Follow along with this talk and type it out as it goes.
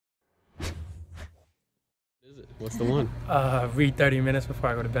Is it? What's the one? Read 30 minutes before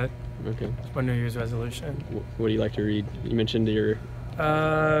I go to bed. Okay. It's my New Year's resolution. What do you like to read? You mentioned your...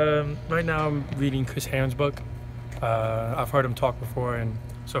 Right now I'm reading Chris Herron's book. I've heard him talk before, and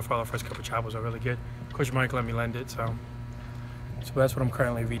so far the first couple chapters are really good. Coach Mike let me lend it, so that's what I'm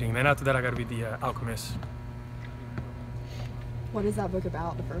currently reading. Then after that, I got to read The Alchemist. What is that book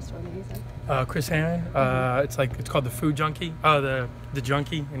about, the first one that you said? Chris Herron. It's called The Food Junkie. The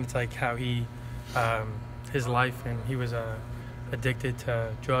Junkie, and it's like how he, his life, and he was addicted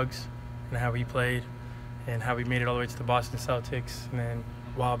to drugs, and how he played, and how he made it all the way to the Boston Celtics, and then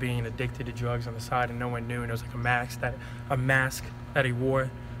while being addicted to drugs on the side, and no one knew, and it was like a mask that he wore,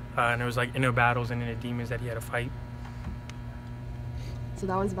 and it was like inner battles and inner demons that he had to fight. So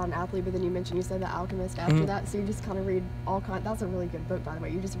that was about an athlete, but then you mentioned you said The Alchemist after that, so you just kind of read all kinds. That's a really good book, by the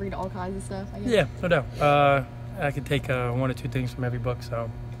way. You just read all kinds of stuff, I guess. Yeah, no doubt. I could take one or two things from every book,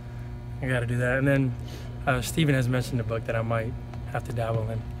 so I got to do that. And then Steven has mentioned a book that I might have to dabble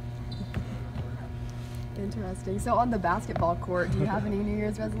in. Interesting. So on the basketball court, do you have any New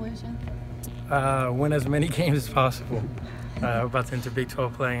Year's resolution? Win as many games as possible. We're about to enter Big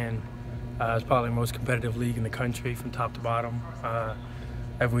 12 play, and it's probably the most competitive league in the country from top to bottom.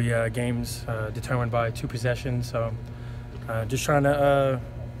 Every game's determined by 2 possessions, so just trying to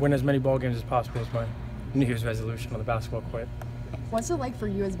win as many ball games as possible is my New Year's resolution on the basketball court. What's it like for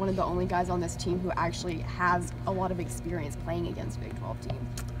you as one of the only guys on this team who actually has a lot of experience playing against Big 12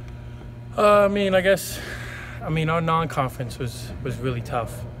 teams? Our non-conference was really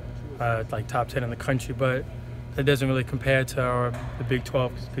tough, like top 10 in the country, but it doesn't really compare to the Big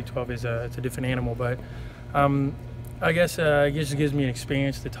 12, because Big 12 is it's a different animal. But I guess it just gives me an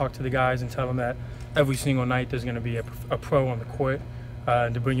experience to talk to the guys and tell them that every single night there's going to be a pro on the court,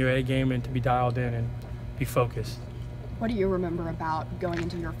 to bring your A game and to be dialed in and be focused. What do you remember about going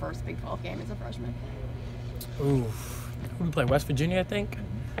into your first Big 12 game as a freshman? We played West Virginia, I think.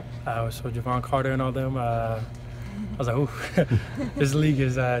 So Javon Carter and all them. I was like, ooh, this league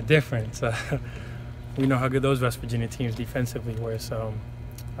is different. So we know how good those West Virginia teams defensively were. So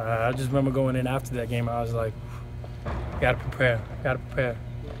I just remember going in after that game, I was like, gotta prepare.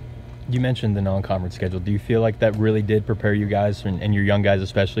 You mentioned the non-conference schedule. Do you feel like that really did prepare you guys, and your young guys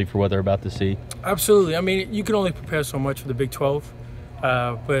especially, for what they're about to see? Absolutely. I mean, you can only prepare so much for the Big 12.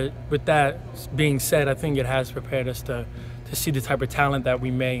 But with that being said, I think it has prepared us to see the type of talent that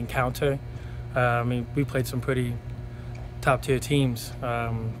we may encounter. We played some pretty top-tier teams.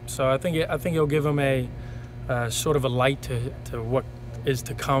 So I think it'll give them a sort of a light to what is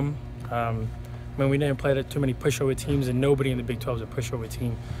to come. We didn't play too many pushover teams, and nobody in the Big 12 is a pushover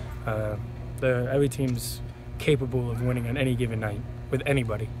team. Every team's capable of winning on any given night with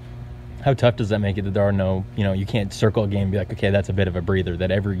anybody. How tough does that make it that there are no, you can't circle a game and be like, okay, that's a bit of a breather,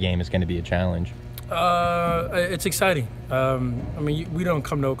 that every game is going to be a challenge? It's exciting. We don't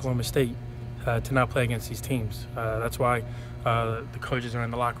come to Oklahoma State to not play against these teams. That's why the coaches are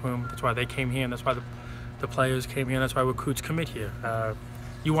in the locker room. That's why they came here, and that's why the players came here, and that's why recruits commit here.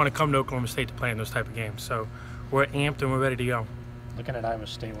 You want to come to Oklahoma State to play in those type of games. So we're amped and we're ready to go. Looking at Iowa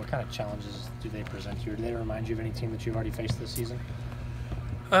State, what kind of challenges do they present you? Or do they remind you of any team that you've already faced this season?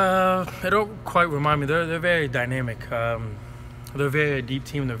 They don't quite remind me. They're very dynamic. They're a very deep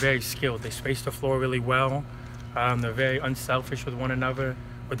team. They're very skilled. They space the floor really well. They're very unselfish with one another,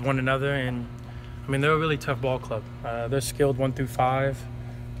 and they're a really tough ball club. They're skilled 1 through 5,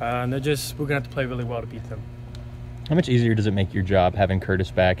 and we're gonna have to play really well to beat them. How much easier does it make your job having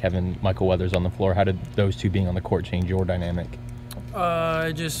Curtis back, having Michael Weathers on the floor? How did those two being on the court change your dynamic?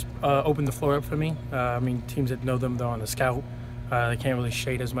 It just opened the floor up for me. Teams that know them, they're on the scout. They can't really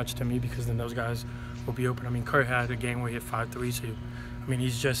shade as much to me, because then those guys will be open. Kurt had a game where he hit 5 threes. So,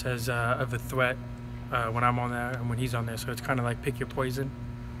 he's just as of a threat when I'm on there and when he's on there. So it's kind of like pick your poison.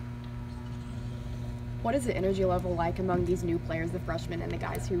 What is the energy level like among these new players, the freshmen and the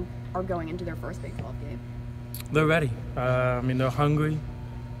guys who are going into their first Big 12 game? They're ready. They're hungry.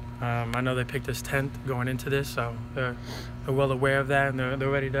 I know they picked us 10th going into this, so they're well aware of that, and they're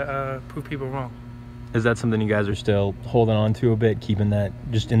ready to prove people wrong. Is that something you guys are still holding on to a bit, keeping that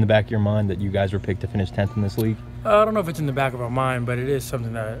just in the back of your mind, that you guys were picked to finish 10th in this league? I don't know if it's in the back of our mind, but it is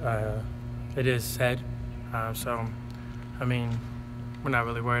something that it is said. We're not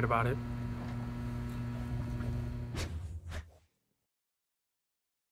really worried about it.